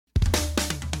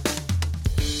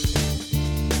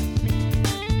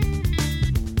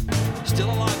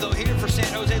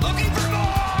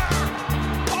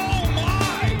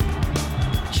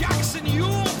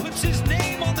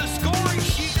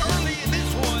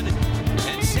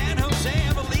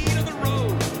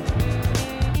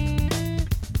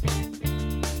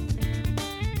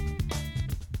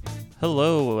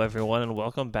Hello, everyone, and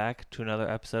welcome back to another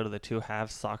episode of the Two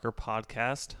Halves Soccer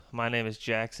Podcast. My name is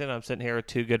Jackson. I'm sitting here with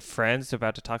two good friends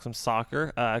about to talk some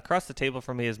soccer. Across the table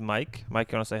from me is Mike.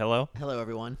 Mike, you want to say hello? Hello,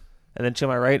 everyone. And then to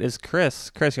my right is Chris.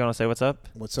 Chris, you want to say what's up?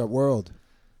 What's up, world?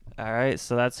 All right,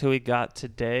 so that's who we got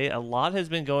today. A lot has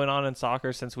been going on in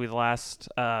soccer since we last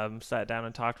sat down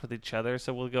and talked with each other,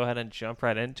 so we'll go ahead and jump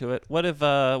right into it. What have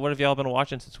y'all been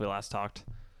watching since we last talked?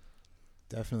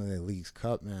 Definitely the Leagues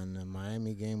Cup, man. The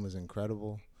Miami game was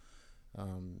incredible.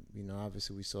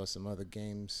 Obviously we saw some other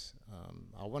games.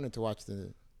 I wanted to watch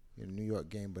the New York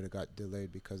game, but it got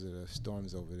delayed because of the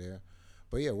storms over there.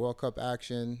 But yeah, World Cup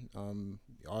action,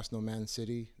 Arsenal, Man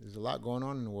City. There's a lot going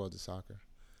on in the world of soccer.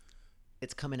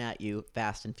 It's coming at you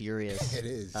fast and furious. It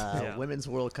is. Women's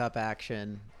World Cup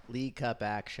action, League Cup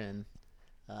action.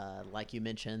 Like you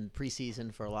mentioned,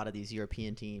 preseason for a lot of these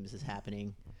European teams is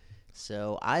happening.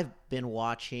 So I've been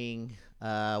watching,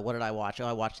 what did I watch?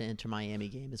 I watched the Inter Miami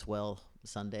game as well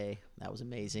Sunday. That was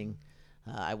amazing.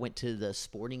 I went to the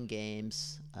sporting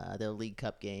games, the League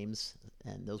Cup games,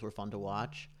 and those were fun to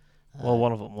watch. Well,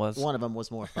 one of them was. One of them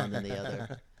was more fun than the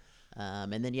other.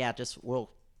 And then, just World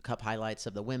Cup highlights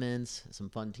of the women's, some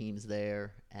fun teams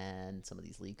there, and some of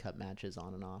these League Cup matches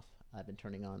on and off. I've been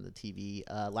turning on the TV.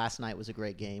 Last night was a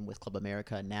great game with Club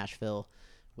America in Nashville,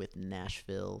 with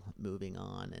Nashville moving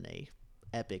on in a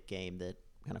epic game that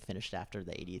kind of finished after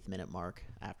the 80th minute mark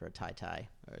after a tie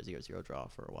or a 0-0 draw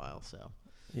for a while. So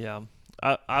Yeah,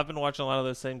 I've been watching a lot of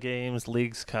those same games.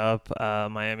 Leagues Cup,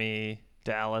 Miami,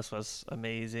 Dallas was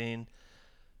amazing.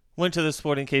 Went to the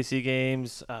Sporting KC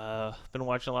games. Been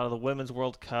watching a lot of the Women's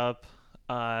World Cup.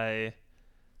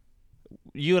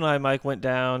 You and I, Mike, went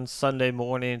down Sunday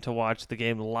morning to watch the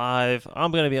game live.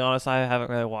 I'm going to be honest, I haven't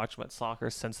really watched much soccer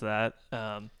since that.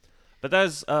 But that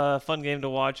was a fun game to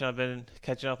watch, and I've been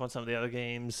catching up on some of the other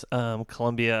games.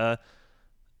 Colombia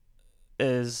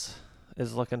is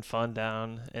looking fun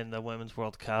down in the Women's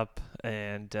World Cup.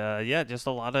 And, just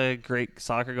a lot of great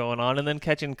soccer going on. And then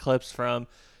catching clips from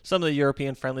some of the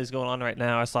European friendlies going on right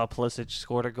now. I saw Pulisic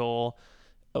scored a goal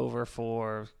over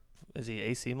for, is he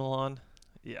AC Milan?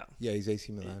 Yeah. Yeah, he's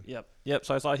AC Milan. Yep.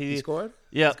 So I saw he scored?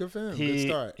 Yeah. That's good for him. Good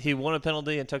start. He won a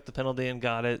penalty and took the penalty and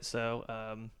got it. So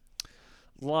a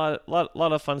lot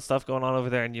of fun stuff going on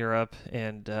over there in Europe.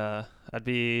 And I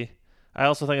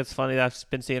also think it's funny that I've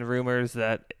been seeing rumors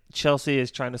that Chelsea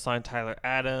is trying to sign Tyler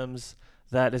Adams.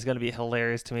 That is going to be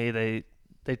hilarious to me. They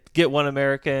get one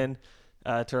American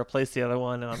to replace the other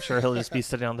one, and I'm sure he'll just be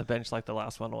sitting on the bench like the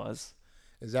last one was.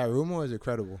 Is that rumor or is it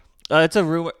credible? It's a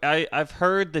rumor. I've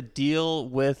heard the deal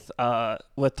with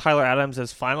Tyler Adams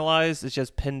is finalized. It's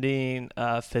just pending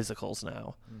physicals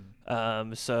now.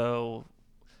 So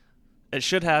it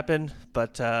should happen,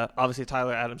 but obviously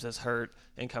Tyler Adams is hurt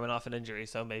and coming off an injury,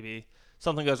 so maybe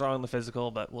something goes wrong in the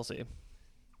physical, but we'll see.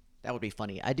 that would be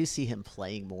funny. I do see him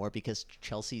playing more because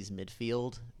Chelsea's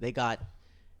midfield, they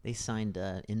signed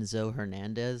Enzo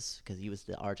Hernandez because he was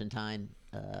the Argentine.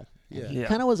 He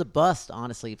kind of was a bust,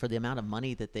 honestly, for the amount of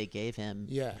money that they gave him.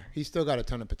 Yeah, he's still got a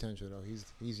ton of potential, though.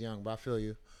 He's young, but I feel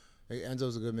you.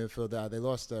 Enzo's a good midfielder. They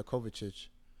lost Kovacic,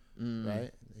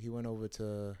 right? He went over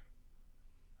to –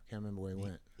 I can't remember where he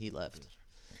went. He left.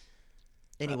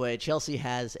 Anyway, Chelsea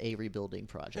has a rebuilding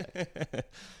project.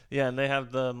 Yeah, and they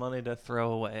have the money to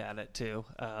throw away at it, too.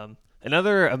 In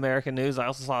other American news, I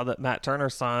also saw that Matt Turner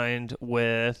signed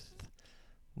with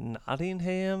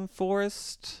Nottingham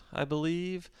Forest, I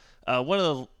believe. One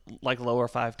of the lower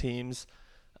five teams.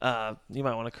 You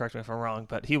might want to correct me if I'm wrong,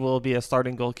 but he will be a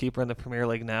starting goalkeeper in the Premier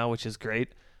League now, which is great.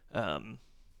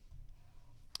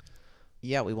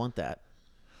 Yeah, we want that.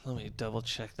 Let me double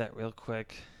check that real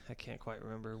quick. I can't quite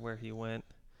remember where he went.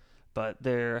 But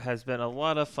there has been a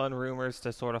lot of fun rumors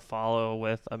to sort of follow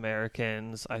with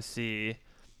Americans. I see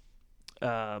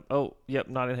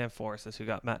Nottingham Forest is who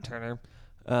got Matt Turner.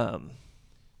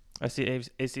 I see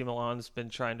AC Milan's been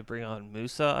trying to bring on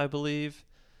Musa, I believe.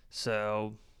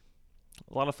 So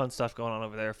a lot of fun stuff going on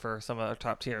over there for some of our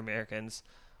top-tier Americans.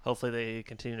 Hopefully they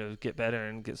continue to get better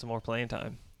and get some more playing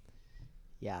time.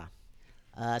 Yeah.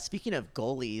 Speaking of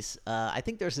goalies, I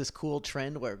think there's this cool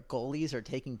trend where goalies are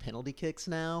taking penalty kicks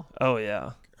now. Oh,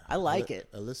 yeah. I like it.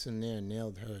 Alyssa Nair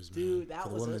nailed hers, man. Dude, that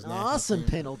was an awesome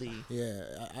penalty. Yeah,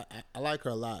 I like her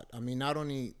a lot. I mean, not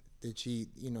only did she,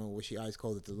 was she ice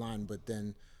cold at the line, but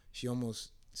then she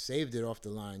almost saved it off the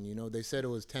line. They said it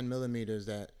was 10 millimeters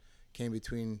that came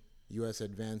between U.S.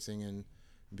 advancing and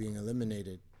being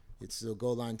eliminated. It's the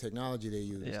goal line technology they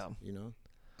used, Yeah.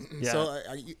 Yeah. So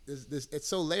it's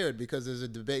so layered because there's a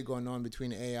debate going on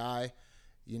between AI,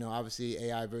 obviously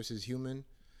AI versus human,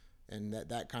 and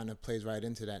that kind of plays right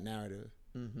into that narrative.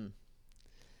 Mm-hmm.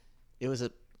 It was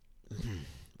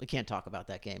We can't talk about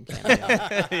that game, can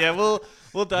we? Yeah,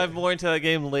 we'll dive more into that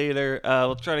game later.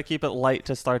 We'll try to keep it light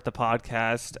to start the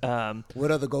podcast. What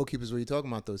other goalkeepers were you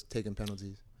talking about? Those taking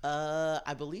penalties?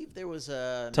 I believe there was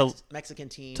a Mexican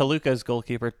team. Toluca's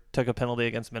goalkeeper took a penalty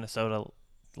against Minnesota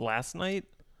last night.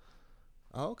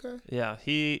 Oh, okay. Yeah,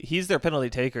 he's their penalty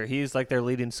taker. He's like their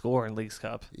leading scorer in Leagues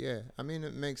Cup. Yeah, I mean,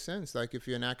 it makes sense. Like, if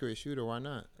you're an accurate shooter, why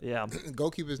not? Yeah.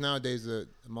 Goalkeepers nowadays are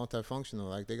multifunctional.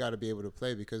 Like, they got to be able to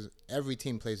play because every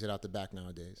team plays it out the back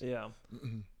nowadays. Yeah.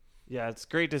 Yeah, it's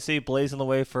great to see blazing the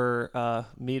way for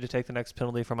me to take the next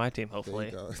penalty for my team,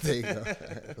 hopefully. There you go.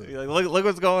 You're like, look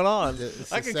what's going on.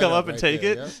 It's I a can setup come up and right take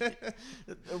there, it.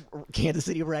 yeah. Kansas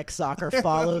City Rec Soccer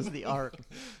follows the art.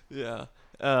 Yeah.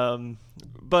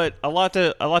 But a lot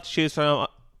to choose from.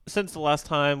 Since the last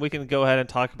time, we can go ahead and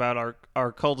talk about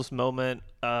our coldest moment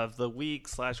of the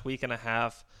week/week and a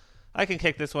half. I can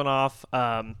kick this one off.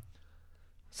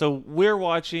 So we're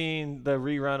watching the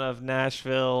rerun of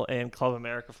Nashville and Club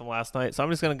America from last night. So I'm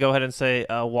just going to go ahead and say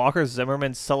Walker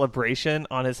Zimmerman's celebration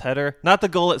on his header. Not the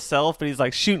goal itself, but he's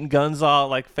like shooting guns off,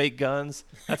 like fake guns.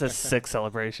 That's a sick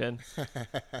celebration.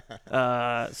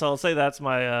 So I'll say that's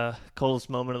my coldest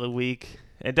moment of the week.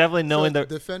 And definitely knowing So that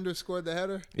defender scored the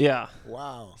header? yeah,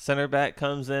 Wow. center back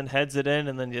comes in, heads it in,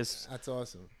 and then just That's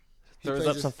awesome. throws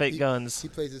up some fake guns. He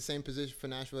plays the same position for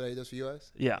Nashville that he does for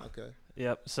U.S.? Yeah. Okay.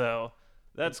 Yep. So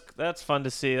that's fun to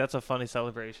see. That's a funny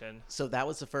celebration. So that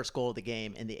was the first goal of the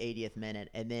game in the 80th minute,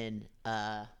 and then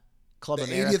Club The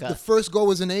America. 80th, the first goal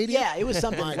was an 80th? Yeah, it was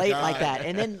something My late God. like that,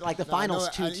 and then like the finals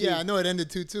 2-2. Yeah, I know it ended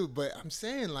 2-2, but I'm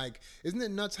saying, like, isn't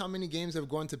it nuts how many games have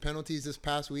gone to penalties this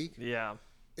past week? Yeah.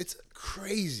 It's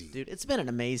crazy. Dude, it's been an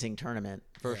amazing tournament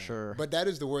for sure. But that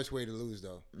is the worst way to lose,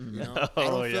 though. You know, Oh, I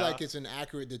don't feel yeah. like it's an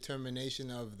accurate determination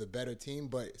of the better team.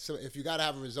 But so if you got to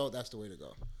have a result, that's the way to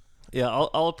go. Yeah,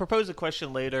 I'll propose a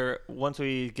question later once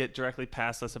we get directly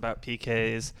past this about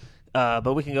PKs.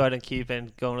 But we can go ahead and keep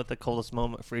going with the coldest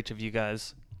moment for each of you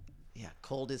guys. Yeah,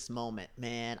 coldest moment,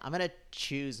 man. I'm gonna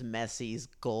choose Messi's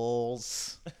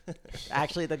goals.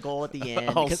 Actually, the goal at the end.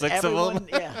 All 'cause 6 of them?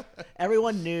 Yeah,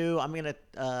 everyone knew. I'm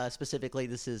gonna specifically.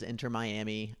 This is Inter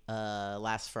Miami.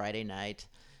 Last Friday night,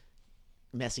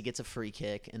 Messi gets a free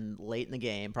kick and late in the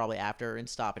game, probably after in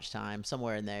stoppage time,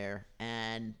 somewhere in there,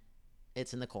 and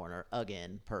it's in the corner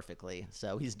again, perfectly.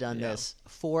 So he's done this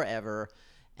forever.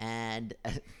 And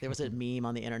there was a meme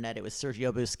on the internet. It was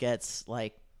Sergio Busquets,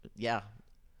 like, yeah.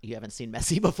 You haven't seen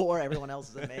Messi before. Everyone else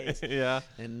is amazed. Yeah.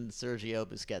 And Sergio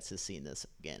Busquets has seen this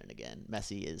again and again.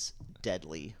 Messi is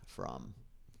deadly from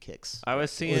kicks. I was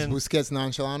Was seeing Busquets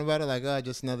nonchalant about it? Like,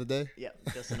 just another day? Yeah,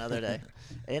 just another day.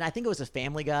 And I think it was a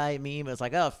Family Guy meme. It was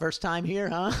like, oh, first time here,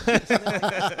 huh?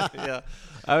 yeah.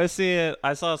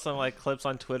 I saw some like clips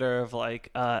on Twitter of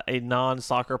like a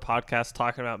non-soccer podcast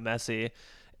talking about Messi,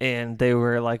 and they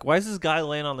were like, why is this guy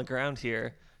laying on the ground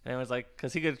here? And it was like,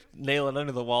 because he could nail it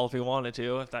under the wall if he wanted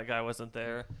to, if that guy wasn't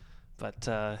there. But,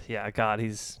 yeah, God,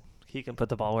 he can put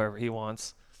the ball wherever he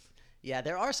wants. Yeah,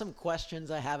 there are some questions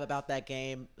I have about that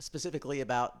game, specifically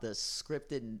about the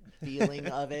scripted feeling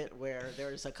of it, where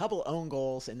there's a couple own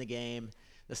goals in the game,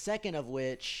 the second of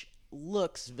which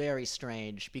looks very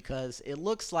strange because it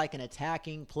looks like an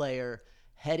attacking player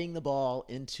heading the ball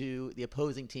into the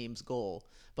opposing team's goal.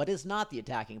 But it's not the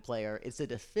attacking player. It's a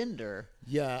defender.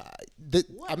 Yeah.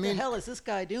 What the hell is this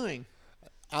guy doing?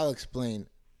 I'll explain.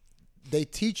 They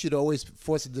teach you to always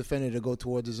force the defender to go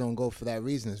towards his own goal for that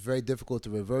reason. It's very difficult to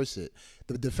reverse it.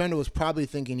 The defender was probably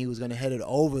thinking he was going to head it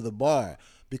over the bar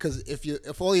because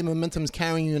if all your momentum is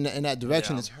carrying you in that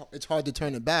direction, it's hard to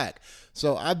turn it back.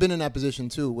 So I've been in that position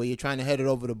too, where you're trying to head it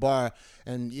over the bar,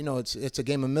 and you know it's a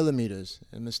game of millimeters.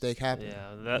 A mistake happens.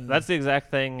 Yeah, that's the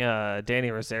exact thing Danny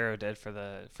Rosero did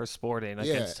for Sporting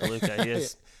against Toluca.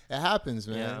 It happens,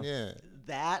 man. Yeah.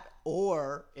 That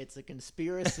or it's a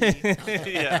conspiracy.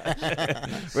 Yeah.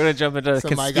 We're going to jump into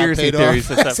Somebody got conspiracy paid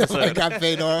theories off. this episode. Somebody got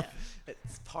paid off.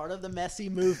 It's part of the Messi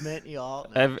movement, y'all.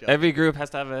 No, I'm joking. Every group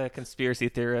has to have a conspiracy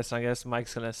theorist. I guess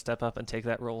Mike's going to step up and take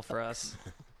that role for us.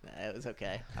 It was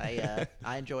okay.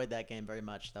 I enjoyed that game very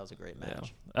much. That was a great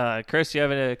match. Yeah. Chris, you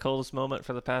have a coldest moment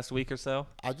for the past week or so?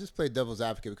 I'll just play devil's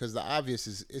advocate because the obvious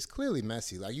is clearly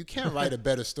Messi. Like, you can't write a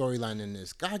better storyline than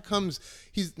this. Guy comes,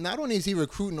 he's not only is he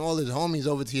recruiting all his homies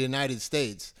over to the United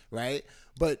States, right?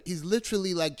 But he's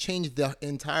literally like changed the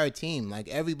entire team. Like,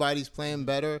 everybody's playing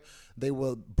better. They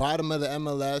were bottom of the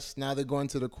MLS. Now they're going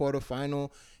to the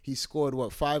quarterfinal. He scored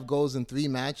 5 goals in 3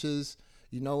 matches.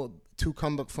 You know, 2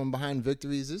 come up from behind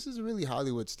victories. This is really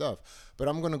Hollywood stuff. But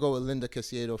I'm going to go with Linda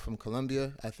Caicedo from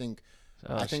Colombia. I think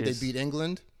they beat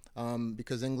England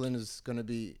because England is going to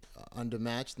be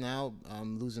undermatched now,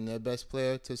 losing their best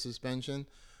player to suspension.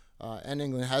 and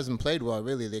England hasn't played well,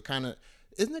 really. They kind of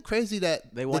 – isn't it crazy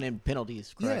that – They won in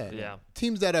penalties, correct? Yeah.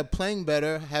 Teams that are playing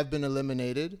better have been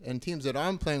eliminated, and teams that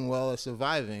aren't playing well are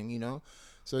surviving, you know.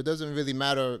 So it doesn't really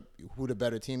matter who the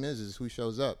better team is who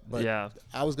shows up. But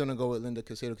I was going to go with Linda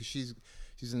Caicedo because she's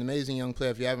an amazing young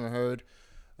player, if you haven't heard.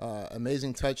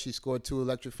 Amazing touch. She scored 2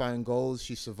 electrifying goals.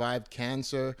 She survived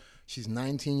cancer. She's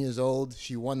 19 years old.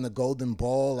 She won the Golden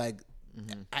Ball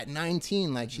at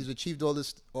 19. Like she's achieved all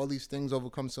these things,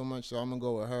 overcome so much. So I'm gonna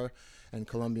go with her and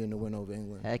Colombia in the win over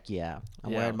England. Heck yeah!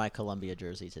 I'm wearing my Colombia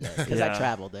jersey today because I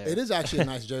traveled there. It is actually a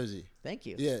nice jersey. Thank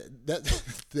you. Yeah,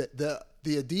 the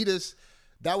Adidas.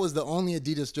 That was the only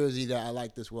Adidas jersey that I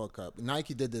liked this World Cup.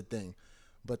 Nike did the thing.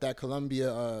 But that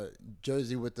Colombia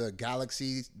jersey with the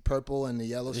galaxy purple and the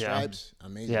yellow stripes,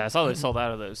 amazing. Yeah, I saw they sold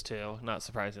out of those too, not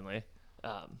surprisingly.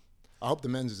 I hope the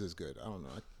men's is as good. I don't know.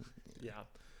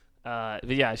 Yeah.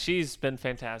 But yeah, she's been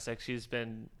fantastic. She's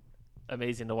been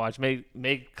amazing to watch.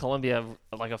 Made Colombia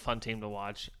like a fun team to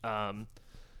watch.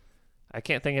 I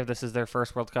can't think if this is their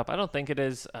first World Cup. I don't think it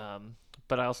is,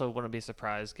 but I also wouldn't be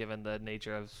surprised given the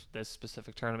nature of this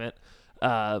specific tournament.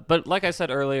 But like I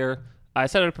said earlier, I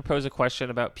said I'd propose a question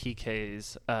about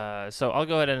PKs. So I'll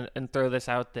go ahead and throw this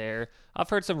out there. I've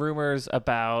heard some rumors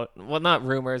about, well, not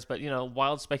rumors, but,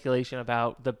 wild speculation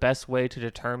about the best way to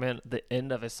determine the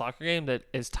end of a soccer game that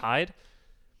is tied.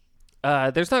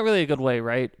 There's not really a good way,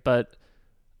 right? But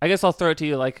I guess I'll throw it to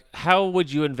you. Like, how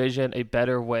would you envision a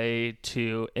better way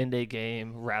to end a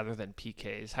game rather than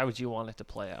PKs? How would you want it to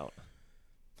play out?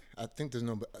 I think there's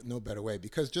no better way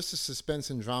because just the suspense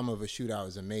and drama of a shootout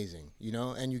is amazing,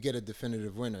 and you get a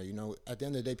definitive winner. At the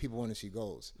end of the day, people want to see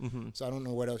goals. Mm-hmm. So I don't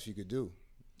know what else you could do.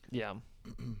 Yeah.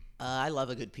 I love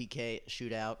a good PK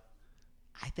shootout.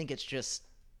 I think it's just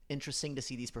interesting to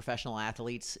see these professional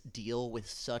athletes deal with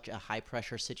such a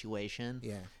high-pressure situation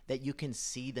that you can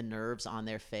see the nerves on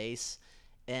their face.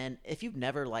 And if you've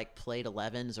never, played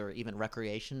 11s or even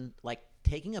recreation,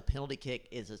 taking a penalty kick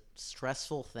is a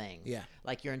stressful thing. Yeah.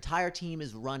 Your entire team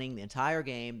is running the entire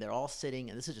game. They're all sitting,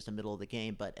 and this is just the middle of the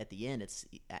game, but at the end it's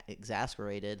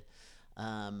exasperated.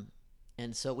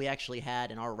 And so we actually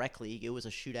had in our rec league, it was a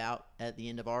shootout at the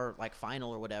end of our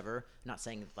final or whatever. I'm not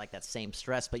saying that same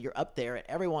stress, but you're up there and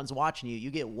everyone's watching you. You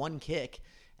get one kick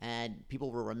and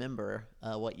people will remember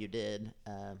what you did.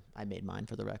 I made mine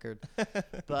for the record.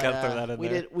 But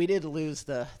we did lose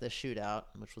the shootout,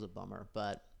 which was a bummer,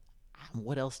 but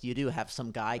what else do you do? Have some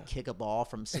guy kick a ball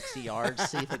from 60 yards,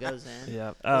 see if it goes in?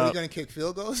 Yeah. Are you going to kick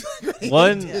field goals?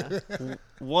 One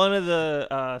of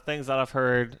the things that I've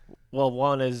heard,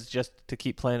 one is just to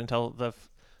keep playing until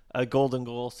a golden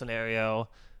goal scenario.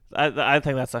 I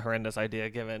think that's a horrendous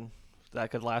idea given that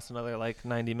could last another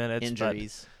 90 minutes.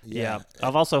 Injuries. But, yeah.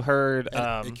 I've also heard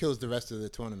it kills the rest of the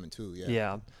tournament too.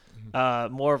 Yeah.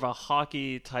 More of a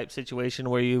hockey type situation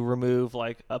where you remove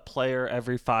a player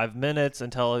every 5 minutes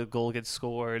until a goal gets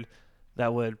scored.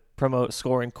 That would promote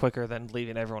scoring quicker than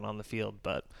leaving everyone on the field.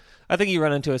 But I think you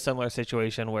run into a similar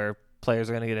situation where players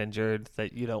are going to get injured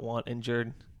that you don't want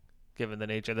injured, given the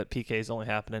nature that PKs only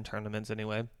happen in tournaments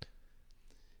anyway.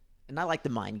 And I like the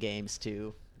mind games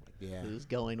too. Yeah. Who's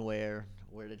going where?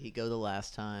 Where did he go the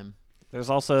last time? There's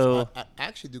also... I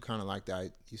actually do kind of like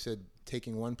that. You said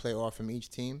taking one player off from each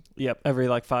team? Yep, every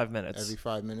 5 minutes. Every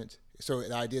 5 minutes. So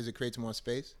the idea is it creates more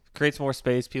space? Creates more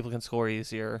space. People can score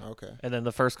easier. Okay. And then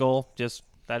the first goal,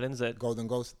 that ends it. Golden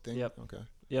goal thing? Yep. Okay.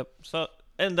 Yep. So,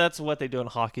 and that's what they do in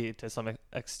hockey to some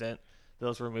extent.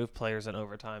 They'll remove players in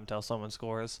overtime until someone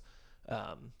scores.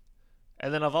 And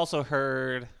then I've also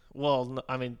heard,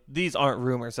 these aren't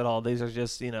rumors at all. These are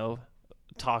just,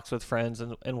 talks with friends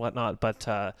and whatnot.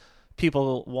 But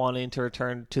people wanting to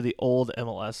return to the old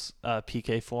MLS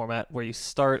PK format where you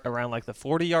start around the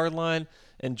 40-yard line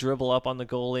and dribble up on the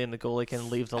goalie and the goalie can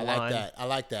leave the line. I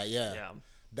like that. Yeah.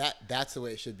 That's the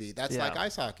way it should be. That's like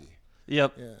ice hockey.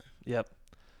 Yep. Yeah. Yep.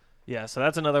 Yeah. So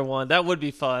that's another one that would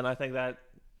be fun. I think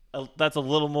that's a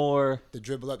little more the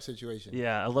dribble up situation.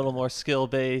 Yeah, a little more skill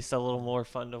based, a little more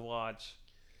fun to watch,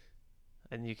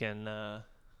 and you can, I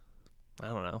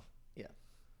don't know. Yeah,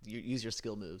 you use your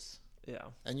skill moves. Yeah,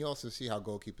 and you also see how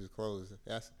goalkeepers close.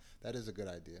 That is a good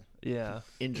idea. Yeah,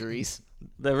 injuries.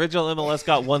 The original MLS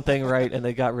got one thing right, and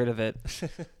they got rid of it.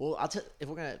 Well, I'll tell if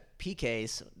we're gonna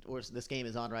PKs, or this game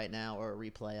is on right now, or a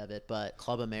replay of it. But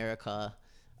Club America,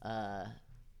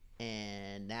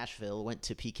 and Nashville went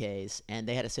to PKs, and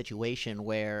they had a situation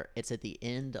where it's at the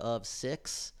end of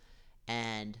 6,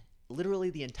 and literally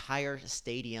the entire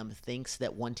stadium thinks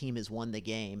that one team has won the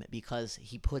game because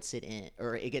he puts it in,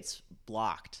 or it gets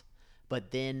blocked. But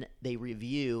then they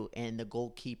review, and the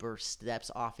goalkeeper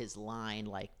steps off his line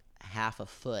half a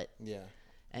foot. Yeah.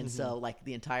 And so, like,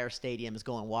 the entire stadium is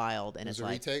going wild, and It it's was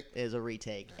a like retake? it was a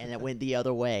retake, and it went the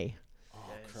other way. Oh,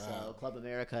 And crap. so Club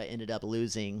America ended up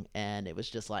losing, and it was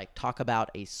just like, talk about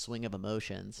a swing of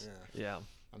emotions. Yeah.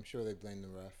 I'm sure they blame the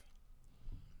ref.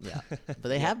 Yeah, but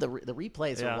they have the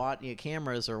replays Yeah. are watching.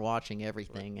 Cameras are watching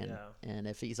everything, and Yeah. and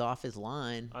if he's off his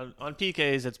line, On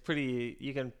PKs, it's pretty.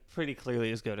 You can pretty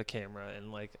clearly just go to camera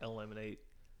and like eliminate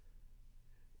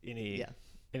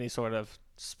any sort of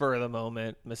spur of the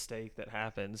moment mistake that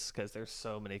happens because there's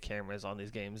so many cameras on these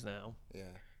games now. Yeah.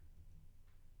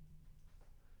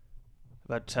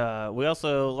 But we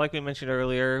also, like we mentioned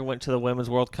earlier, went to the Women's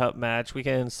World Cup match. We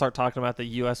can start talking about the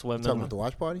U.S. women. Talking about the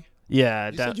watch party? Yeah.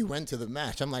 You said you went to the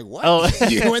match. I'm like, what? Oh,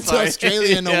 You went to sorry.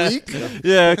 Australia in a week?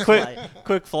 Yeah,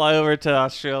 quick fly over to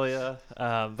Australia.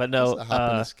 But no, Just a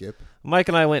hop and a skip. Mike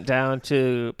and I went down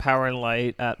to Power and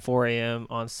Light at 4 a.m.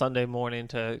 on Sunday morning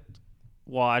to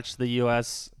watch the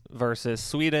U.S. versus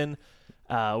Sweden.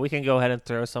 We can go ahead and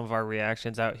throw some of our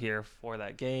reactions out here for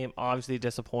that game. Obviously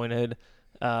disappointed.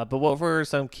 But what were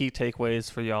some key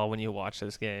takeaways for y'all when you watched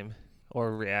this game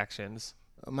or reactions?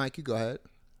 Mike, you go ahead.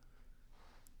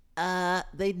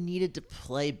 they needed to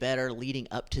play better leading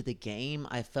up to the game.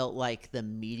 I felt like the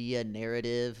media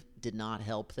narrative did not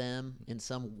help them in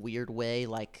some weird way.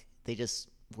 Like, they just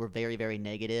were very, very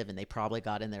negative, and they probably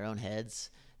got in their own heads.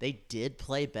 They did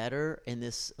play better in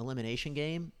this elimination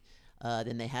game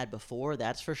than they had before,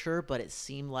 that's for sure. But it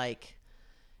seemed like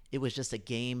it was just a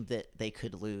game that they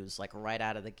could lose, like right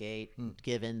out of the gate,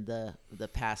 given the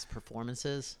past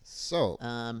performances. So,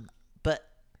 But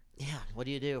yeah, what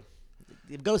do you do?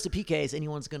 If it goes to PKs,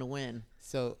 anyone's gonna win.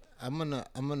 So I'm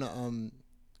gonna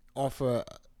offer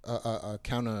a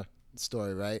counter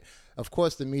story, right? Of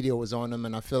course, the media was on them,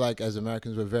 and I feel like as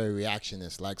Americans we're very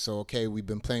reactionist. Like, so okay, we've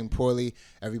been playing poorly,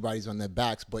 everybody's on their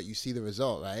backs, but you see the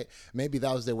result, right? Maybe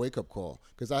that was their wake up call,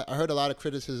 because I heard a lot of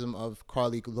criticism of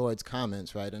Carly Lloyd's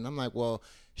comments, right? And I'm like, well,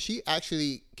 she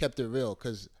actually kept it real,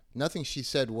 because nothing she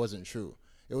said wasn't true.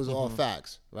 It was all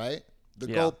facts, right? The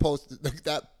goal post,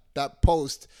 that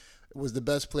post was the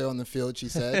best player on the field, she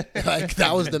said. Like,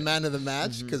 that was the man of the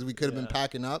match, because we could have been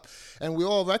packing up. And we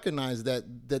all recognize that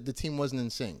the team wasn't in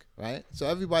sync, right? So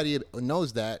everybody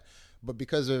knows that, but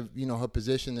because of, her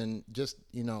position and just,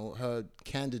 her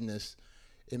candidness,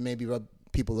 it maybe rubbed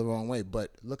people the wrong way.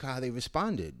 But look how they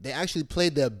responded. They actually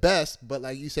played their best, but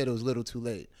like you said, it was a little too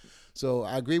late. So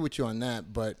I agree with you on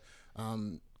that, but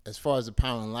as far as the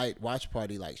Power and Light watch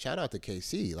party, like, shout out to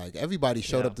KC. Like, everybody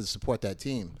showed up to support that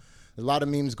team. A lot of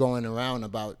memes going around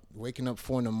about waking up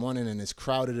 4 a.m. and it's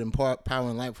crowded in Power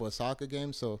and Light for a soccer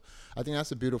game. So I think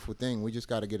that's a beautiful thing. We just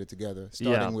got to get it together,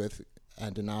 starting with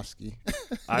Andonovsky.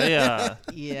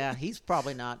 Yeah, he's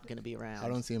probably not going to be around. I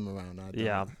don't see him around.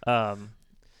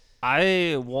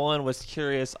 I was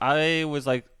curious. I was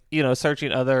like,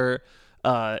 searching other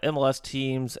MLS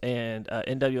teams and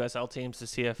NWSL teams to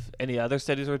see if any other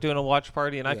cities were doing a watch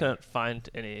party, and I couldn't find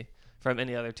any from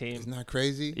any other team. Isn't that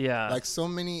crazy? Yeah. Like, so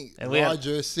many And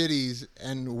larger cities,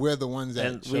 and we're the ones that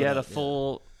and we had a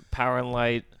full Power and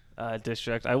Light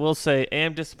district. I will say, I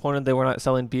am disappointed they were not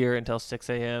selling beer until 6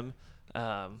 a.m.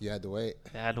 You had to wait.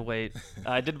 I had to wait.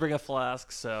 I did bring a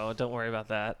flask, so don't worry about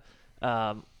that.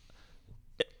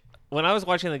 When I was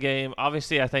watching the game,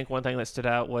 obviously I think one thing that stood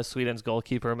out was Sweden's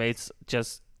goalkeeper mates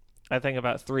I think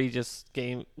about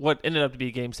 3 what ended up to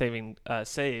be game-saving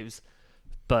saves,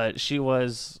 but she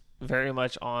was very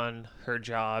much on her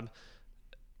job.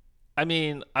 I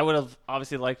mean, I would have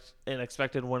obviously liked and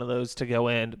expected one of those to go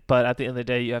in, but at the end of the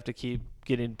day, you have to keep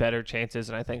getting better chances,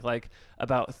 and I think like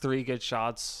about 3 good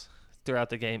shots throughout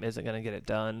the game isn't going to get it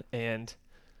done, and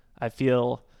I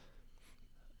feel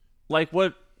like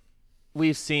what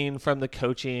we've seen from the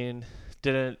coaching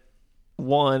didn't,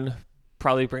 one,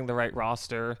 probably bring the right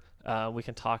roster. We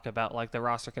can talk about like the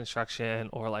roster construction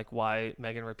or like why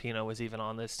Megan Rapinoe was even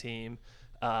on this team.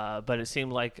 But it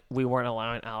seemed like we weren't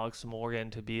allowing Alex Morgan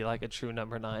to be like a true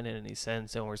number 9 in any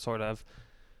sense, and we're sort of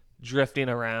drifting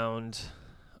around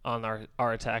on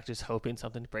our attack, just hoping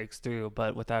something breaks through,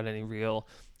 but without any real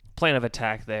plan of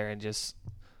attack there. And just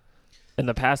in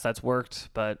the past that's worked,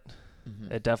 but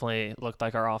it definitely looked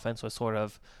like our offense was sort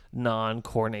of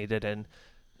non-coordinated, and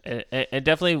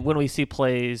definitely when we see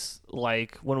plays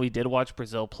like when we did watch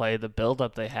Brazil play, the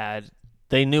build-up they had,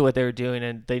 they knew what they were doing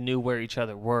and they knew where each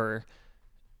other were,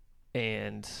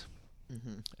 and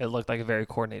it looked like a very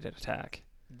coordinated attack.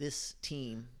 This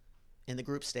team in the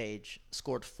group stage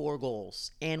scored 4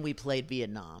 goals, and we played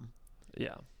Vietnam.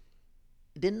 Yeah.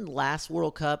 Didn't last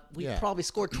World Cup, we Yeah. probably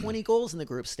scored 20 goals in the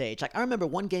group stage. Like, I remember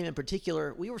one game in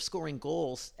particular, we were scoring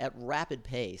goals at rapid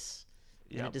pace.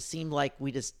 And Yep. it just seemed like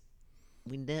we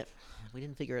we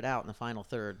didn't figure it out in the final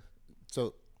third.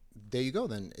 So there you go.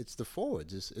 Then it's the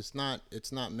forwards. It's not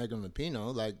Megan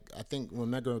Rapinoe. Like I think when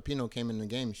Megan Rapinoe came in the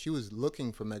game, she was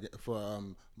looking for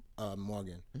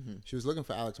Morgan. She was looking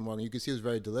for Alex Morgan. You could see it was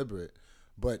very deliberate,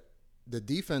 but the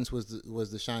defense was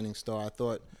the shining star. I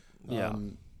thought. Yeah.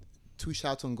 2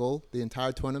 shots on goal the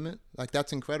entire tournament. Like,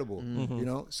 that's incredible, you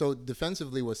know? So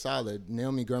defensively was solid.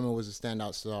 Naomi Gurma was a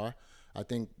standout star. I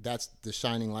think that's the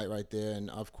shining light right there. And,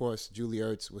 of course, Julie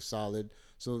Ertz was solid.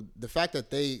 So the fact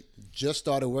that they just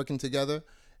started working together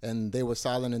and they were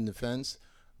solid in defense,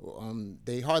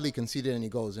 they hardly conceded any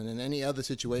goals. And in any other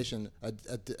situation,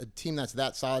 a team that's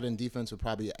that solid in defense would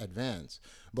probably advance.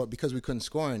 But because we couldn't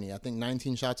score any, I think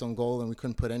 19 shots on goal and we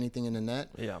couldn't put anything in the net.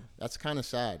 Yeah. That's kind of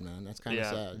sad, man. That's kind of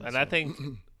sad. And I think,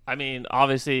 I mean,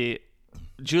 obviously,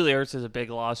 Julie Ertz is a big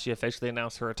loss. She officially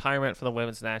announced her retirement from the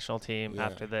women's national team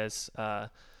after this.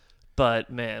 But,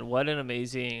 man, what an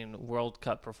amazing World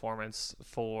Cup performance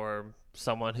for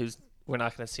someone who's we're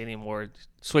not going to see anymore.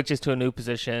 Switches to a new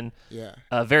position. Yeah.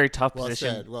 A very tough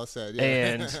position. Well said. Yeah.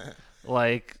 And,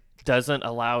 like, doesn't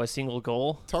allow a single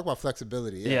goal. Talk about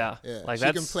flexibility. Yeah. Like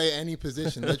she can play any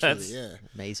position, literally. Yeah.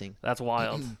 Amazing. That's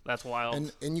wild. That's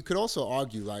wild. And you could also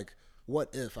argue, like, what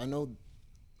if? I know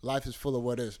life is full of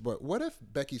what ifs, but what if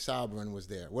Becky Sauerbrunn was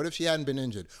there? What if she hadn't been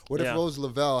injured? What if Rose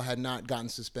Lavelle had not gotten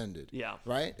suspended? Yeah.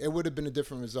 Right? It would have been a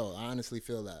different result. I honestly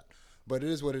feel that. But it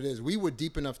is what it is. We were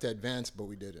deep enough to advance, but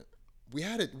we didn't. We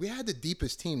had the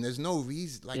deepest team. There's no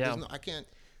reason. Like, I can't.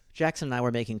 Jackson and I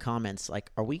were making comments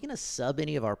like, are we going to sub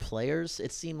any of our players?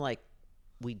 It seemed like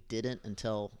we didn't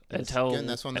until again,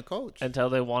 that's on the coach. Until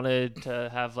they wanted to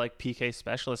have like PK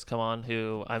specialists come on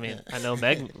who, I mean, I know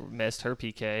Meg missed her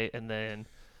PK and then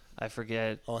I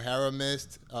forget. O'Hara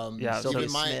missed. Sophia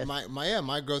Smith.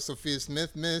 My girl Sophia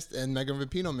Smith missed and Megan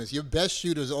Rapinoe missed. Your best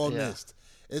shooters all missed.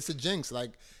 It's a jinx.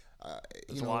 Like,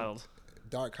 it's wild.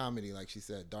 Dark comedy, like she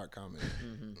said, dark comedy.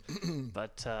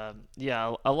 But, a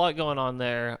lot going on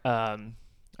there.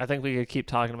 I think we could keep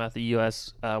talking about the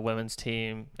U.S. Women's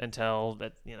team until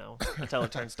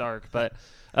it turns dark. But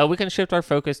we can shift our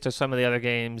focus to some of the other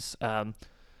games.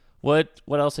 What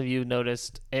else have you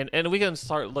noticed? And we can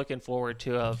start looking forward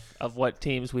to of what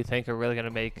teams we think are really going to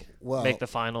make the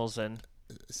finals. And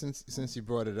since you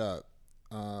brought it up,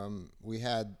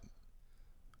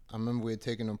 I remember we had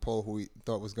taken a poll who we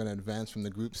thought was going to advance from the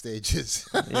group stages.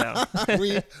 Yeah.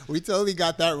 we totally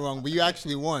got that wrong, but you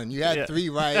actually won. You had 3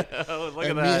 right. Look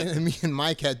at that. Me and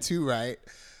Mike had 2 right.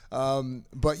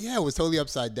 But yeah, it was totally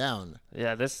upside down.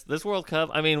 Yeah, this World Cup,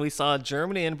 I mean, we saw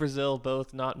Germany and Brazil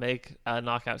both not make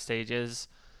knockout stages,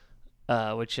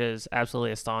 which is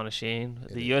absolutely astonishing.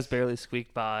 The U.S. barely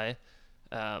squeaked by.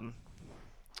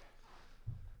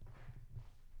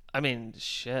 I mean,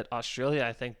 shit, Australia,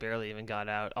 I think, barely even got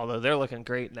out, although they're looking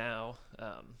great now.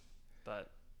 But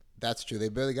that's true. They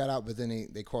barely got out, but then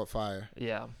they caught fire.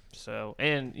 Yeah. So,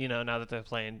 and, now that they're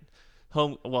playing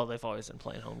home, well, they've always been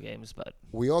playing home games, but.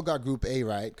 We all got Group A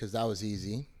right because that was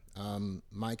easy.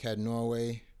 Mike had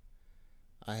Norway.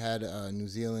 I had New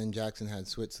Zealand. Jackson had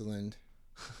Switzerland.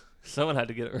 Someone had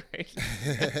to get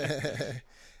it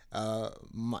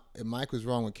right. Mike was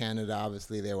wrong with Canada.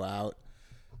 Obviously, they were out.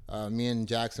 Me and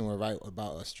Jackson were right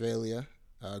about Australia.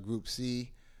 Group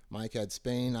C, Mike had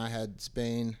Spain. I had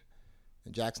Spain.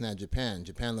 And Jackson had Japan.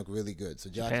 Japan looked really good. So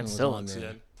Jackson was on there.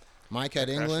 Good. Mike had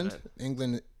England.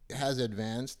 England has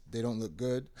advanced. They don't look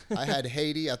good. I had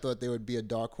Haiti. I thought they would be a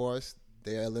dark horse.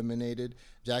 They are eliminated.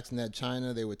 Jackson had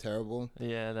China. They were terrible.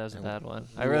 Yeah, that was a bad one.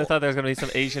 I really thought there was going to be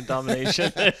some Asian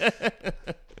domination.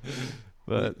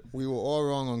 But we were all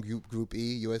wrong on Group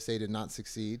E. USA did not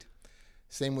succeed.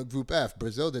 Same with Group F.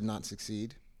 Brazil did not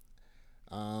succeed.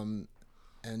 And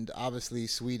obviously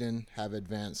Sweden have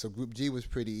advanced. So Group G was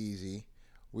pretty easy.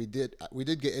 We did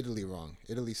get Italy wrong.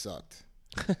 Italy sucked.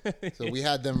 So we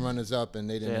had them runners up and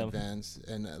they didn't advance.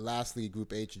 And lastly,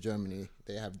 Group H, Germany,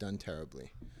 they have done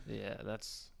terribly. Yeah,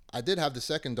 I did have the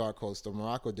second dark horse, though.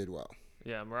 Morocco did well.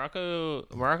 Yeah, Morocco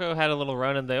had a little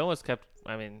run and they almost kept,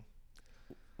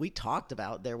 we talked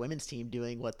about their women's team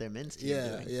doing what their men's team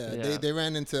doing. Yeah. They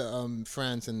ran into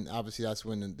France, and obviously that's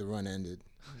when the run ended.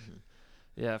 Mm-hmm.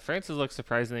 Yeah, France has looked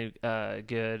surprisingly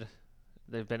good.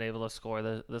 They've been able to score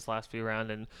this last few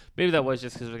rounds, and maybe that was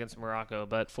just because it was against Morocco,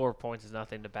 but 4 points is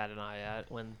nothing to bat an eye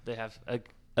at when they have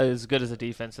as good as a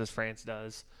defense as France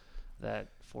does. That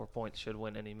 4 points should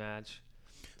win any match.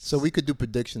 So we could do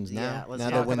predictions now. Now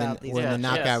that we're in the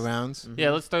knockout rounds. Mm-hmm. Yeah,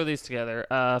 let's throw these together.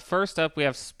 First up, we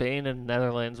have Spain and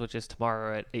Netherlands, which is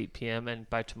tomorrow at 8 p.m. And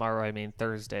by tomorrow, I mean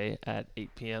Thursday at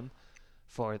 8 p.m.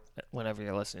 for whenever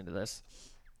you're listening to this.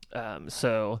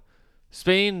 So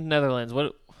Spain, Netherlands.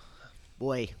 What?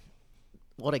 Boy,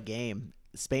 What a game.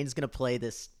 Spain's going to play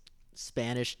this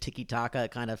Spanish tiki-taka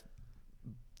kind of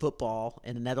football,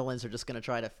 and the Netherlands are just going to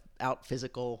try to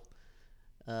out-physical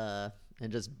and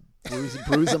just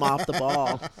bruise them off the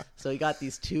ball. So you got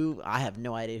these two. I have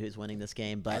no idea who's winning this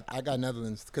game, but I got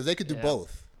Netherlands because they could do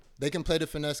both. They can play the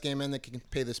finesse game and they can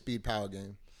play the speed power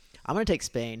game. I'm going to take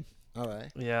Spain. All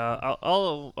right. Yeah,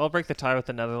 I'll break the tie with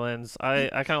the Netherlands. I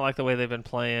kind of like the way they've been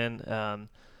playing.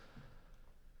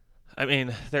 I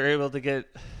mean, they're able to get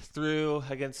through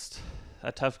against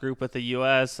a tough group with the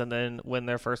U.S. and then win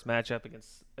their first matchup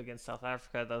against South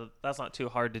Africa. That's not too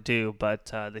hard to do,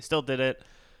 but they still did it.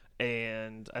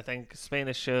 And I think Spain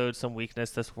has showed some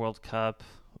weakness this World Cup,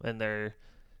 and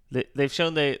they've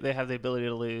shown they have the ability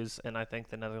to lose. And I think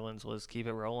the Netherlands will just keep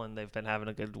it rolling. They've been having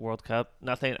a good World Cup.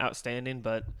 Nothing outstanding,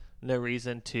 but no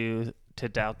reason to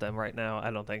doubt them right now. I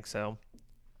don't think so.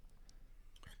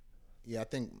 Yeah, I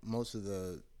think most of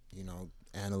the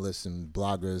analysts and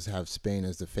bloggers have Spain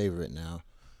as the favorite now.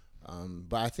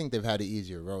 But I think they've had an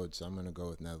easier road, so I'm going to go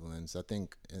with Netherlands. I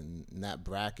think in that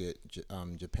bracket,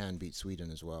 Japan beat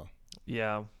Sweden as well.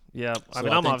 Yeah. So I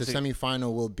think the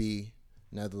semifinal will be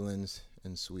Netherlands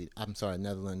and Sweden. I'm sorry,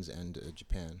 Netherlands and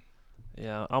Japan.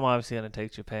 Yeah, I'm obviously going to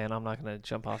take Japan. I'm not going to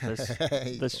jump off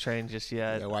this train just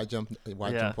yet. Yeah, why jump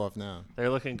off now? They're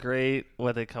looking great.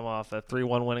 When they come off a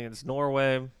 3-1 win against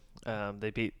Norway,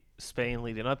 they beat Spain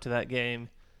leading up to that game.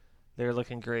 They're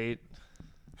looking great.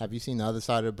 Have you seen the other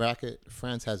side of the bracket?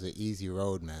 France has an easy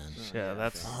road, man. Yeah,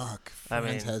 that's.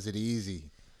 France has it easy.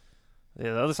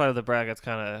 Yeah, the other side of the bracket's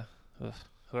kind of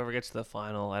whoever gets to the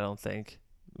final. I don't think.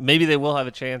 Maybe they will have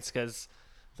a chance because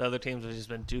the other teams have just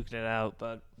been duking it out.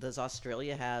 But does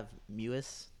Australia have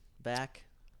Mewis back?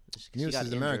 Mewis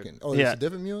is American. Oh, yeah. It's a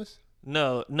different Mewis?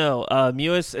 No.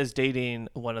 Mewis is dating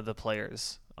one of the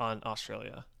players on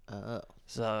Australia.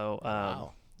 So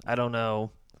wow. I don't know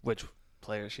which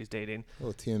player she's dating. Oh,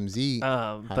 TMZ.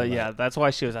 But yeah, that's why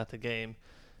she was at the game.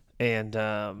 And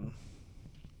yeah.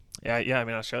 I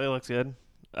mean, Australia looks good.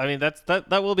 I mean, that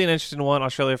will be an interesting one.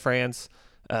 Australia, France.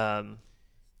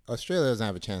 Australia doesn't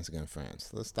have a chance against France.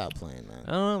 Let's stop playing, man.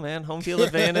 I don't know, man. Home field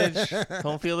advantage.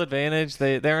 Home field advantage.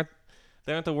 They aren't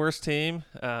the worst team.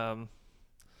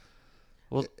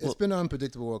 It's been an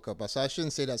unpredictable World Cup, so I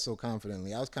shouldn't say that so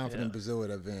confidently. I was confident Brazil would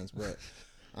advance, but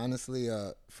honestly,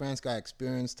 France got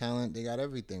experience, talent. They got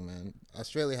everything, man.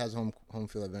 Australia has home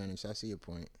field advantage. So I see your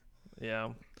point.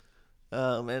 Yeah.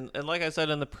 And like I said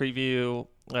in the preview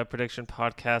prediction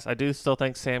podcast, I do still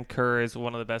think Sam Kerr is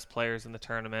one of the best players in the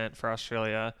tournament for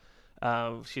Australia.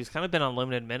 She's kind of been on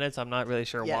limited minutes. I'm not really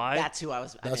sure why. That's who I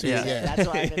was. That's why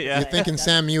I didn't You're thinking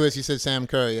Sam Mewis. You said Sam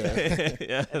Kerr. Yeah.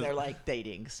 Yeah. And they're like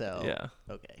dating. So yeah.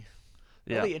 Okay.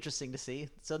 It'll be interesting to see.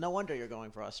 So no wonder you're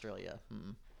going for Australia.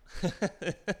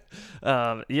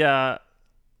 Yeah.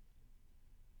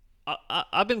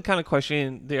 I've been kind of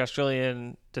questioning the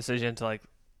Australian decision to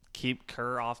keep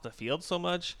Kerr off the field so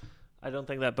much. I don't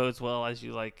think that bodes well as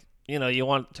you you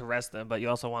want to rest them, but you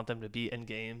also want them to be in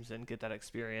games and get that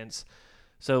experience.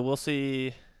 So we'll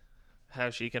see how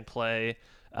she can play.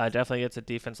 Definitely gets a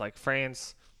defense like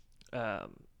France. That'll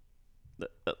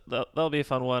be a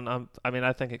fun one.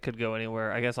 I think it could go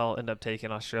anywhere. I guess I'll end up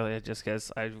taking Australia just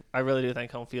because I really do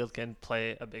think home field can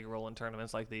play a big role in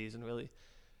tournaments like these and really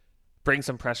bring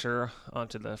some pressure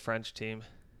onto the French team.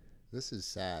 This is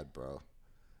sad, bro.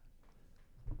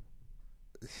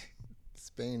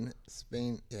 Spain,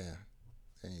 yeah,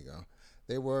 there you go.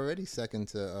 They were already second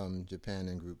to Japan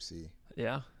in Group C.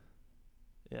 Yeah,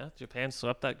 Japan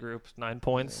swept that group, 9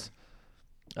 points,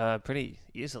 pretty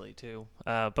easily too.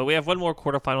 But we have one more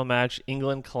quarterfinal match: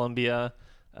 England, Colombia.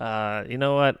 You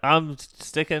know what? I'm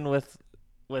sticking with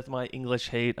my English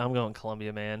hate. I'm going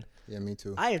Colombia, man. Yeah, me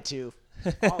too. I am too.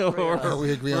 We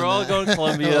agree We're on all that. going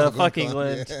Colombia. Fuck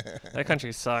England. That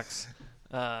country sucks.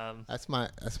 That's my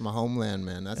homeland,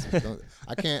 man.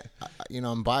 I can't.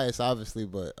 I'm biased, obviously,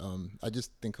 but I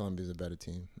just think Colombia's a better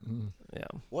team. Mm-hmm. Yeah.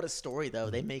 What a story, though.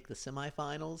 They make the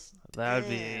semifinals. That would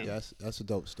be. Yeah, that's a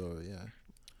dope story. Yeah,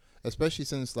 especially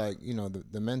since the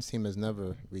men's team has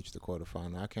never reached the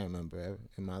quarterfinal. I can't remember ever,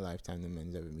 in my lifetime the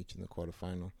men's ever reaching the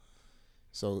quarterfinal.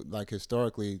 So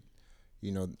historically,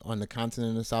 on the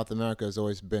continent of South America, has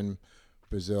always been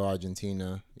Brazil,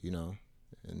 Argentina,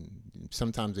 and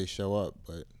sometimes they show up,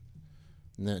 but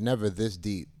never this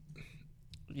deep.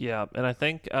 Yeah, and I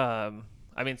think,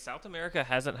 South America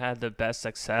hasn't had the best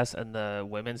success in the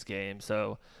women's game,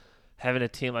 so having a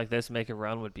team like this make a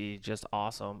run would be just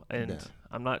awesome. And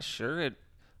I'm not sure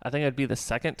I think it'd be the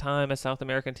second time a South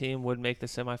American team would make the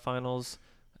semifinals.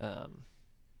 I'm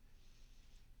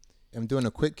doing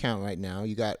a quick count right now.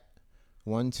 You got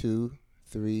 1, 2,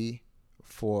 3,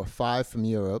 for 5 from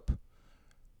Europe.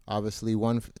 Obviously,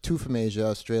 2 from Asia,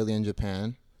 Australia, and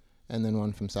Japan, and then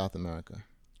 1 from South America.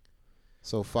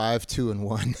 So 5, 2, and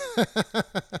 1.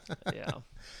 Yeah.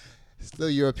 Still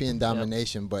European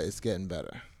domination, but it's getting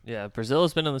better. Yeah, Brazil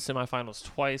has been in the semifinals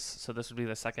twice, so this would be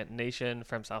the second nation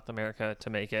from South America to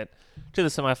make it to the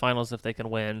semifinals if they can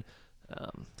win.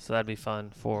 So that'd be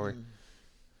fun for.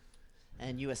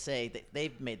 And USA,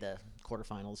 they've made the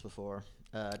quarterfinals before.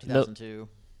 2002,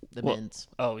 the men's.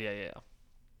 Oh yeah.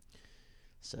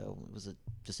 So it was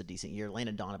just a decent year.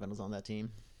 Landon Donovan was on that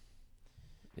team.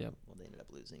 Yep. Well, they ended up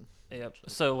losing. Yep.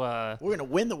 So we're gonna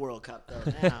win the World Cup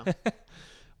though now.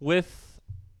 With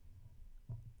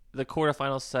the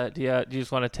quarterfinals set, do you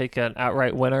just want to take an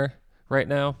outright winner right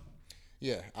now?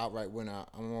 Yeah, outright winner.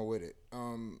 I'm all with it.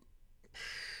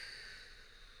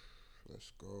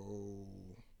 Let's go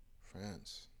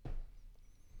France.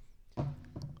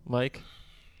 Mike?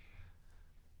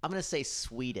 I'm gonna say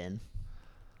Sweden.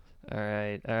 All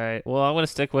right. Well, I'm gonna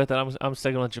stick with it. I'm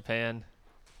sticking with Japan.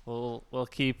 We'll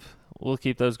keep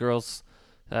those girls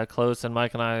close, and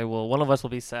Mike and I will. One of us will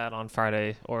be sad on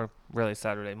Friday or really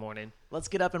Saturday morning. Let's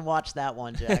get up and watch that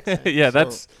one, Jackson. Yeah,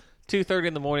 that's 2:30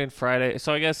 in the morning Friday.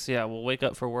 So I guess we'll wake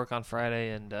up for work on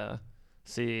Friday and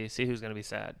see who's gonna be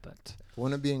sad. But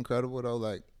wouldn't it be incredible though?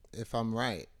 Like if I'm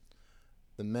right,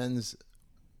 the men's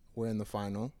were in the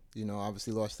final.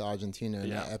 Obviously lost to Argentina in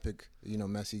that epic.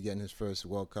 Messi getting his first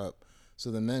World Cup.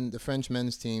 So the French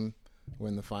men's team were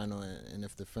in the final, and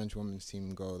if the French women's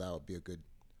team go, that would be a good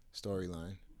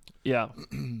storyline. Yeah,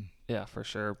 yeah, for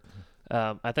sure.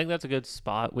 I think that's a good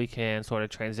spot. We can sort of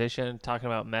transition talking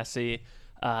about Messi.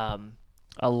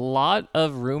 A lot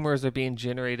of rumors are being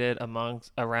generated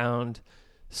around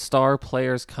star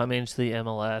players coming to the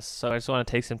MLS. So I just want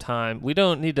to take some time. We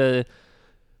don't need to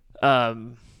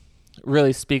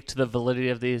really speak to the validity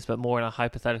of these, but more in a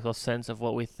hypothetical sense of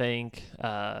what we think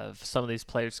some of these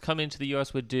players coming to the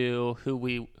U.S. would do, who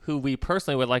we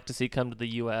personally would like to see come to the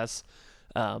U.S.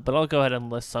 But I'll go ahead and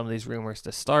list some of these rumors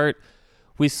to start.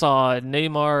 We saw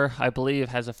Neymar, I believe,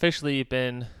 has officially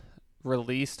been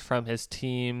released from his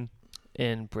team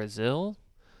in Brazil.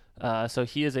 So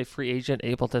he is a free agent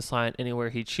able to sign anywhere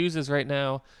he chooses right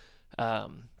now.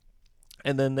 And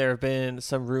then there have been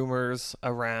some rumors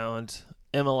around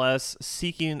MLS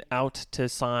seeking out to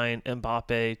sign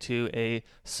Mbappe to a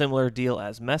similar deal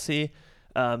as Messi.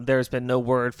 There's been no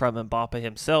word from Mbappe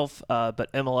himself,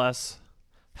 but MLS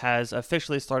has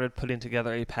officially started putting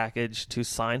together a package to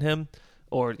sign him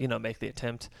or, make the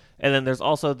attempt. And then there's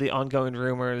also the ongoing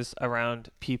rumors around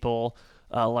people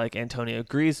like Antonio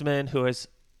Griezmann, who has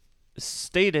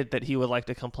stated that he would like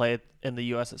to come play in the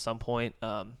U.S. at some point.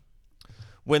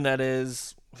 When that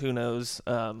is, who knows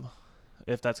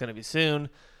if that's going to be soon.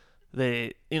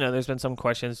 There's been some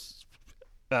questions,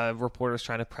 reporters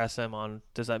trying to press him on,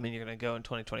 does that mean you're going to go in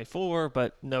 2024?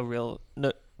 But no real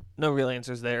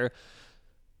answers there.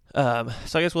 So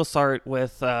I guess we'll start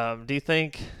with, do you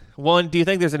think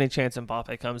there's any chance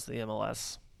Mbappe comes to the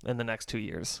MLS in the next 2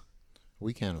 years?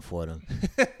 We can't afford him.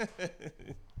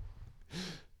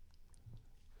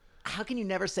 How can you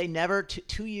never say never?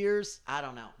 2 years? I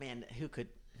don't know, man. Who could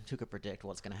predict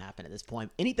what's going to happen at this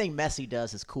point? Anything Messi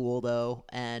does is cool, though,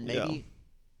 and maybe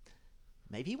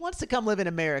he wants to come live in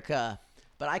America.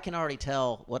 But I can already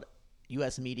tell what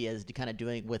U.S. media is kind of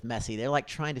doing with Messi. They're like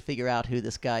trying to figure out who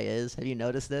this guy is. Have you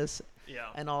noticed this? Yeah.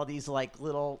 And all these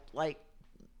little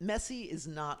Messi is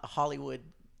not a Hollywood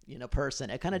person.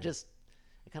 It kind of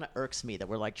irks me that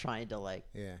we're trying to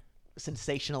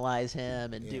sensationalize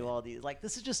him and do all these.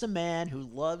 This is just a man who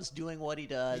loves doing what he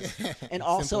does and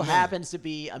also happens to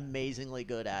be amazingly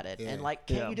good at it. And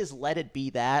can't you just let it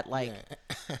be that?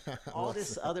 All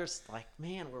this other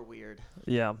man, we're weird.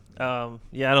 Yeah. I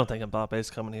don't think Mbappe's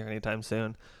coming here anytime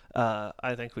soon.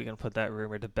 I think we can put that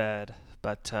rumor to bed,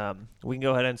 but we can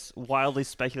go ahead and wildly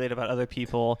speculate about other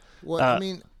people. Well, I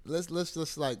mean, let's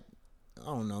just I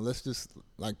don't know. Let's just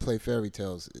play fairy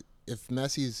tales. If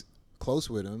Messi's close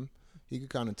with him, he could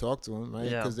kind of talk to him, right?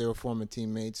 Because they were former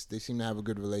teammates. They seem to have a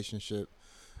good relationship.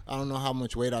 I don't know how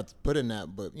much weight I'd put in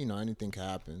that, but anything can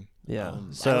happen. Yeah.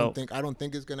 So I don't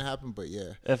think it's gonna happen, but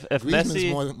yeah. If Griezmann's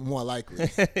Messi more likely.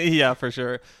 yeah, for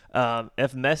sure.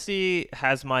 If Messi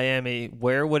has Miami,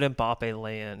 where would Mbappe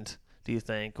land? Do you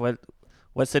think?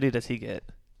 What city does he get?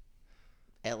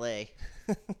 L.A.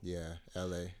 Yeah,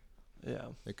 L.A. Yeah.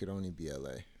 It could only be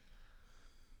L.A.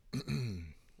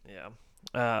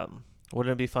 Yeah.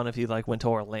 Wouldn't it be fun if you went to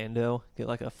Orlando, get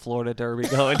a Florida Derby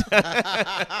going?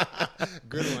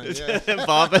 Good one, yeah.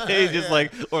 Mbappe just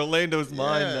Orlando's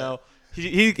mine now.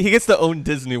 He gets to own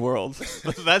Disney World.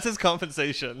 That's his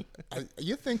compensation.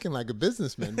 You're thinking like a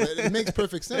businessman, but it makes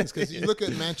perfect sense because you look at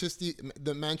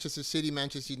the Manchester City,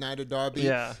 Manchester United derby.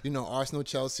 Yeah. Arsenal,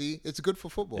 Chelsea. It's good for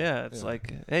football. Yeah, it's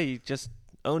like, hey, you just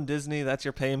own Disney. That's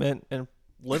your payment, and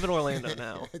live in Orlando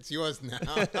now. It's yours now.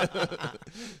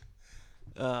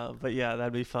 But yeah,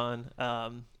 that'd be fun.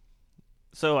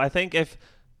 So I think if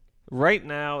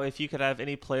you could have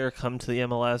any player come to the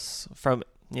MLS from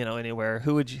anywhere,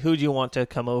 who would you want to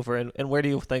come over, and where do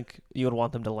you think you would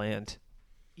want them to land?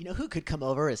 You know who could come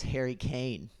over is Harry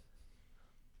Kane.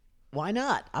 Why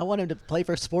not? I want him to play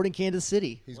for Sporting Kansas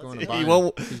City. He's going to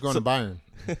Bayern. He's going to Bayern.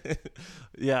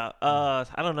 Yeah, I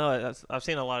don't know. I've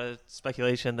seen a lot of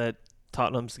speculation that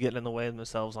Tottenham's getting in the way of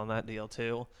themselves on that deal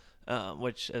too,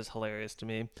 which is hilarious to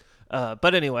me.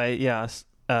 But anyway, yes,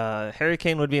 Harry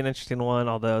Kane would be an interesting one,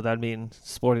 although that'd mean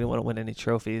Sporting wouldn't win any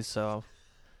trophies, so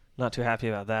not too happy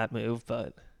about that move.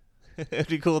 But it'd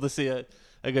be cool to see a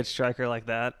good striker like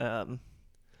that.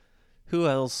 Who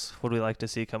else would we like to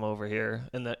see come over here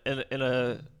in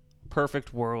a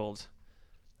perfect world?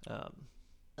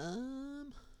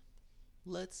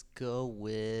 Let's go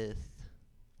with.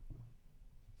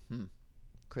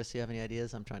 Chris, do you have any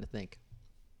ideas? I'm trying to think.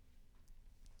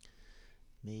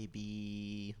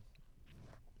 Maybe.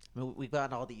 We've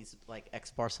got all these like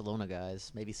ex-Barcelona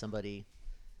guys. Maybe somebody.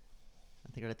 I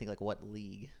think like what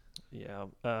league? Yeah.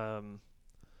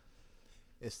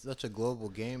 It's such a global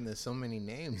game. There's so many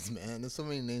names, man. There's so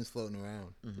many names floating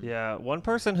around. Mm-hmm. Yeah, one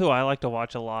person who I like to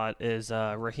watch a lot is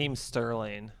Raheem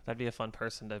Sterling. That'd be a fun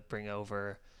person to bring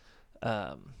over.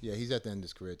 Yeah, he's at the end of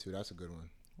his career too. That's a good one.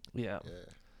 Yeah. Yeah.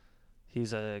 He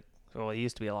used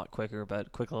to be a lot quicker,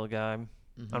 but quick little guy.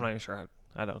 Mm-hmm. I'm not even sure.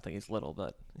 I don't think he's little,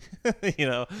 but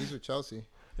He's with Chelsea.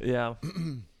 Yeah.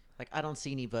 Like I don't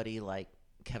see anybody like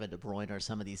Kevin De Bruyne or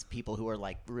some of these people who are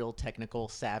like real technical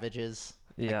savages.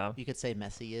 Yeah. Like, you could say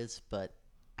Messi is, but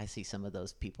I see some of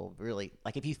those people really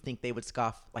like if you think they would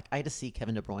scoff. Like I just see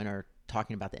Kevin De Bruyne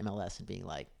talking about the MLS and being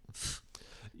like,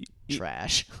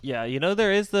 trash. Yeah,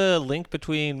 there is the link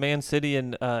between Man City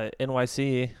and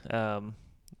NYC.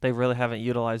 They really haven't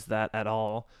utilized that at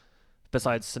all,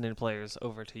 besides sending players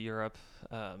over to Europe.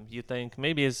 You think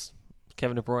maybe is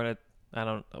Kevin De Bruyne,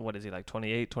 what is he, like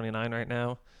 28, 29 right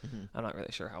now? Mm-hmm. I'm not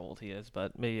really sure how old he is,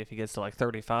 but maybe if he gets to like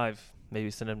 35, maybe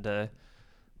send him to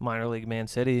minor league Man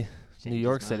City, New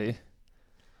York City.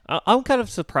 I'm kind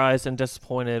of surprised and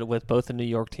disappointed with both the New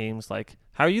York teams. Like,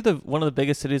 how are you one of the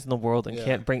biggest cities in the world and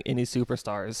can't bring any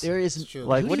superstars? There is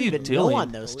like, what are you even doing know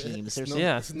on those teams? There's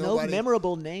no nobody,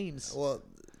 memorable names. Well,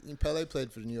 Pele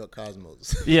played for the New York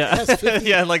Cosmos. Yeah, 50,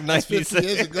 yeah, like 50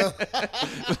 years ago.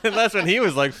 That's when he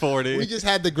was like 40. We just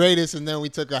had the greatest, and then we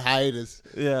took a hiatus.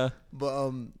 Yeah,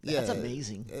 but yeah, that's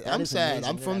amazing. I'm sad.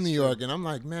 I'm from New York, and I'm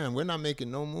like, man, we're not making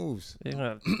no moves.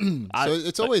 Yeah. So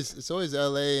it's always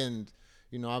L.A. and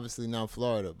obviously now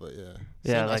Florida, but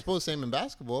yeah. I suppose same in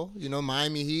basketball.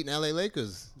 Miami Heat and L.A.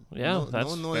 Lakers. Yeah,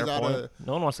 that's no fair point.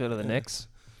 No one wants to go to the Knicks.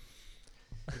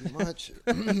 Pretty much.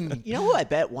 You know who I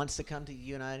bet wants to come to the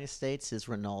United States is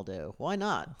Ronaldo. Why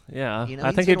not? Yeah, I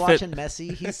think he's been watching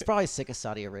Messi. He's probably sick of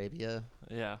Saudi Arabia.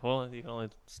 Yeah, well, you can only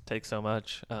take so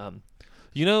much.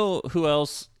 Who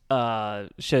else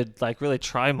should like really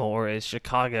try more is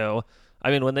Chicago. I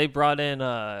mean, when they brought in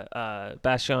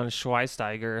Bastian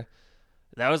Schweinsteiger,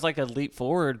 that was like a leap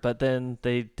forward, but then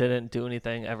they didn't do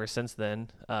anything ever since then,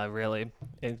 really.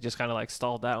 It just kind of like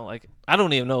stalled out. Like, I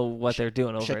don't even know what they're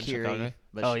doing over in Chicago.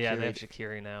 Oh, yeah, they have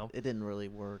Shaqiri now. It didn't really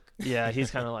work. Yeah, he's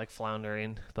kind of like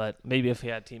floundering, but maybe if he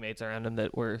had teammates around him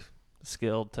that were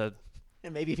skilled to...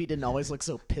 And maybe if he didn't always look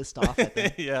so pissed off at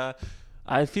them. Yeah.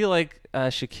 I feel like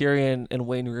Shaqiri and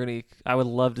Wayne Rooney, I would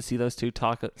love to see those two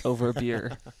talk over a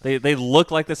beer. They look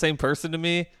like the same person to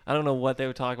me. I don't know what they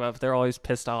would talk about, but they're always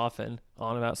pissed off and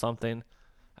on about something.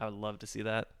 I would love to see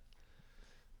that.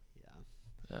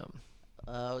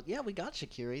 Yeah. We got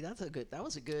Shaqiri. That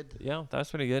was a good. Yeah, that was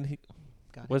pretty good.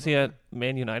 Was he at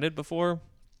Man United before?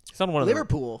 He's on one of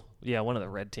Liverpool. One of the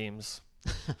red teams.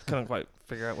 Couldn't quite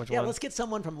figure out which one. Yeah, let's get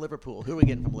someone from Liverpool. Who are we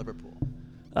getting from Liverpool?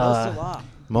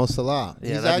 Mo Salah.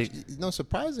 Yeah,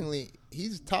 surprisingly,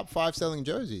 he's top 5 selling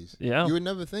jerseys. Yeah, you would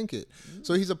never think it.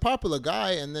 So he's a popular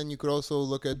guy, and then you could also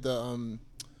look at the,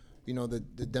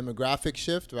 the demographic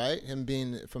shift, right? Him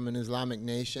being from an Islamic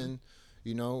nation,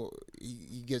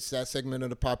 he gets that segment of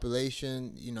the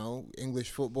population.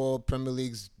 English football, Premier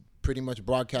League's pretty much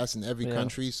broadcast in every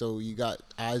country, so you got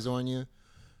eyes on you.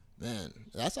 Man,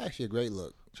 that's actually a great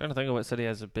look. I'm trying to think of what city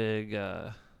has a big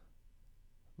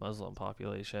Muslim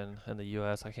population in the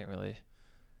U.S. I can't really.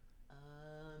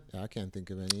 Yeah, I can't think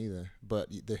of any either. But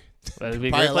That'd be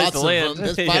a great place to land.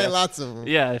 There's probably lots of them.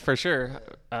 Yeah, for sure.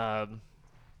 I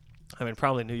mean,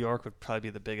 probably New York would probably be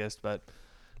the biggest, but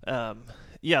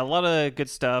yeah, a lot of good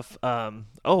stuff.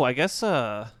 I guess.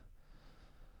 Oh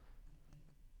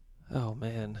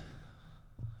man,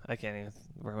 I can't even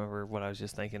remember what I was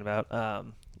just thinking about.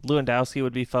 Lewandowski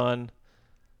would be fun.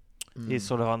 He's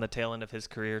sort of on the tail end of his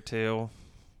career too.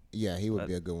 Yeah, he would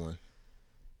be a good one.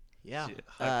 Yeah.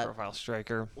 High-profile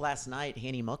striker. Last night,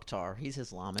 Hani Mukhtar, he's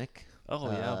Islamic. Oh,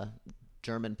 yeah.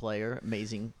 German player,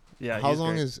 amazing. Yeah,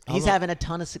 he's having a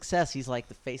ton of success. He's like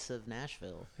the face of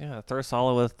Nashville. Yeah, throw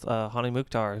Salah with Hani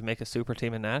Mukhtar, make a super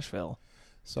team in Nashville.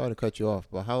 Sorry to cut you off,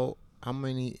 but how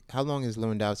long is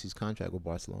Lewandowski's contract with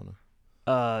Barcelona?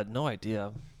 No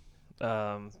idea.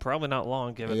 Probably not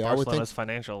long, given Barcelona's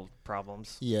financial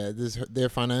problems. Yeah, their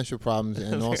financial problems,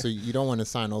 and also you don't want to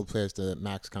sign old players to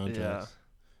max contracts. Yeah.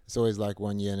 It's always like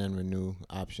 1 year and then renew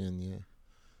option.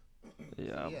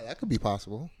 Yeah, that could be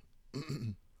possible.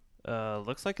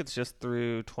 Looks like it's just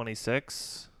through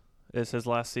 26 is his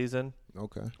last season.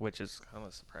 Okay. Which is kind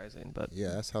of surprising, but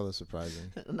yeah, that's hella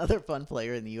surprising. Another fun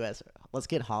player in the U.S. Let's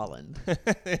get Haaland.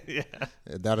 Yeah.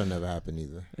 That'll never happen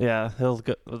either. Yeah, he'll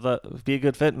be a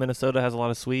good fit. Minnesota has a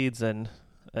lot of Swedes and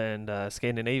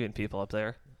Scandinavian people up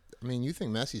there. I mean, you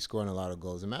think Messi's scoring a lot of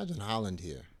goals. Imagine Haaland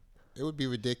here. It would be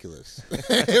ridiculous.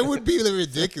 It would be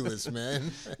ridiculous, man.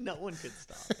 No one could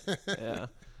stop it.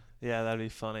 Yeah, that'd be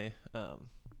funny.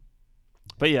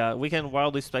 But yeah, we can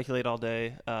wildly speculate all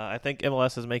day. I think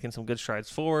MLS is making some good strides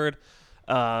forward.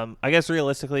 I guess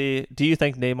realistically, do you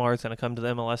think Neymar is going to come to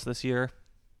the MLS this year?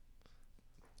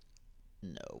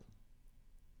 No.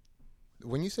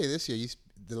 When you say this year,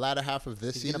 the latter half of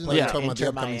this season, or are you talking about the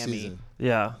Inter upcoming Miami. season?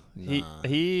 Yeah. Nah.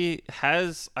 He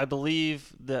has, I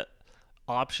believe, the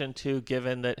option to,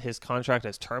 given that his contract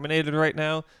is terminated right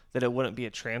now, that it wouldn't be a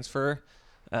transfer.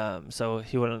 So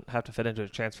he wouldn't have to fit into a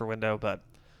transfer window, but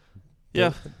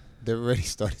yeah. They've already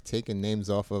started taking names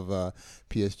off of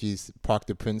PSG's Parc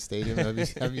des Princes Stadium.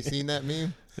 Have you seen that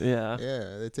meme? Yeah.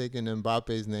 Yeah, they're taking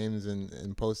Mbappe's names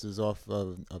and posters off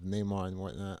of Neymar and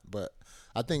whatnot. But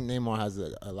I think Neymar has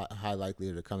a high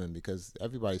likelihood of coming because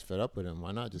everybody's fed up with him.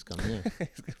 Why not just come here?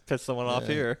 Piss someone off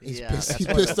here. He's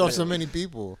pissed off so many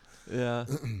people. Yeah.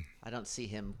 I don't see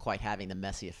him quite having the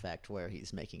Messi effect where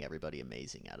he's making everybody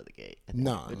amazing out of the gate.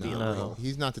 No.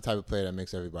 He's not the type of player that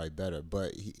makes everybody better,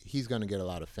 but he's going to get a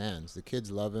lot of fans. The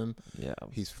kids love him. Yeah.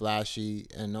 He's flashy,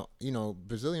 and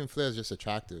Brazilian flair is just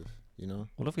attractive.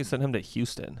 What if we sent him to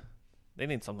Houston? They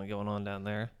need something going on down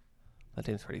there. That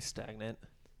team's pretty stagnant.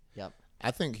 Yep.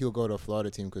 I think he'll go to a Florida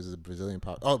team because of the Brazilian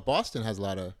Boston has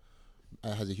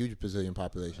has a huge Brazilian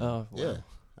population. Oh, wow. Yeah.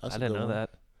 I didn't know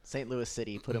that. St. Louis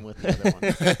City, put him with the other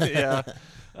one. Yeah.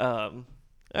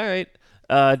 All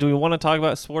right. Do we want to talk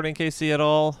about Sporting KC at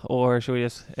all, or should we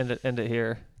just end it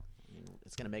here?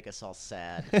 It's gonna make us all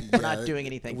sad. We're not doing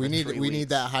anything. We need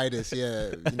that hiatus.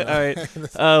 Yeah. All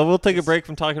right. We'll take a break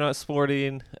from talking about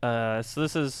Sporting. So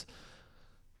this is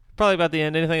probably about the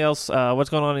end. Anything else? What's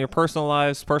going on in your personal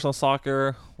lives? Personal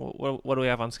soccer? What do we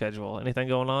have on schedule? Anything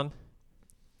going on?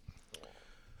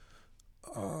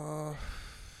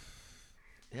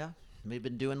 Yeah, we've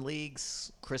been doing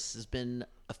leagues. Chris has been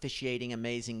officiating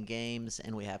amazing games,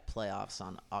 and we have playoffs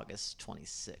on August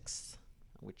 26th.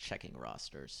 We're checking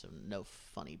rosters, so no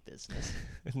funny business.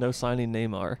 No signing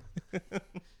Neymar.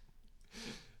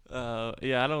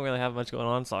 Yeah, I don't really have much going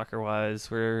on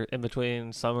soccer-wise. We're in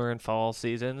between summer and fall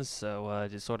seasons, so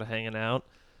just sort of hanging out.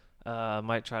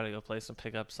 Might try to go play some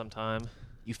pickup sometime.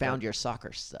 You found your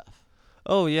soccer stuff.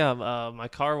 Oh, yeah. My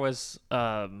car was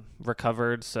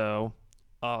recovered, so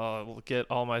I'll get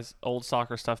all my old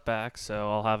soccer stuff back. So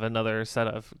I'll have another set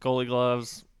of goalie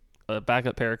gloves, a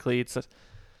backup pair of cleats.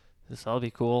 That'll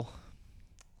be cool.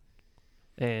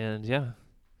 And, yeah.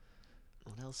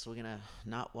 What else are we going to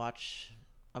not watch?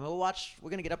 We're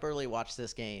going to get up early, watch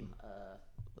this game.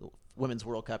 Women's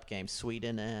World Cup game,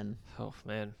 Sweden and... Oh,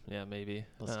 man. Yeah, maybe.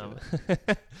 Let's do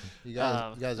it. You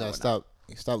guys gotta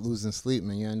stop losing sleep,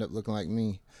 man. You end up looking like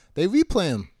me. They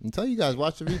replay them. I tell you guys,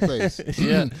 watch the replays.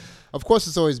 Yeah. Of course,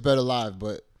 it's always better live,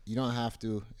 but you don't have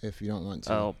to if you don't want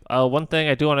to. One thing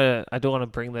I do want to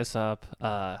bring this up.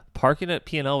 Parking at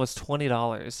P&L was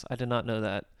 $20. I did not know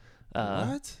that.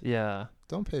 What? Yeah.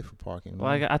 Don't pay for parking. Well,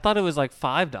 I thought it was like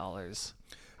 $5.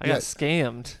 I got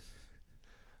scammed.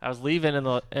 I was leaving and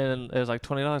it was like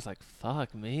 $20. Like,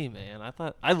 fuck me, man.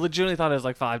 I legitimately thought it was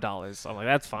like $5. I'm like,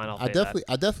 that's fine. I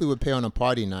definitely would pay on a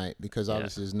party night because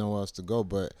obviously there's nowhere else to go.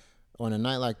 But on a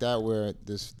night like that where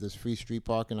there's free street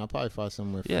parking, I'll probably find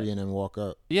somewhere free and then walk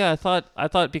up. Yeah, I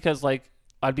thought because like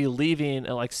I'd be leaving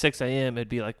at like 6 a.m. It'd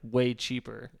be like way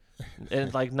cheaper.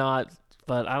 and like not.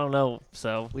 But I don't know.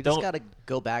 So We don't. just got to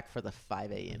go back for the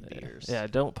 5 a.m. beers. Yeah,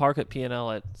 don't park at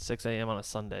P&L at 6 a.m. on a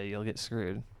Sunday. You'll get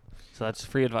screwed. So that's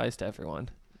free advice to everyone.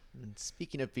 And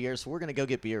speaking of beers, we're going to go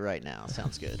get beer right now.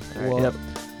 Sounds good. All right, yep.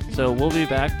 So we'll be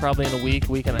back probably in a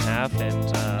week and a half, and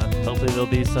hopefully there'll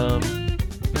be some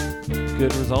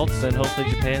good results, and hopefully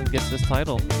Japan gets this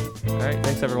title. All right,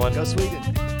 thanks everyone. Go Sweden.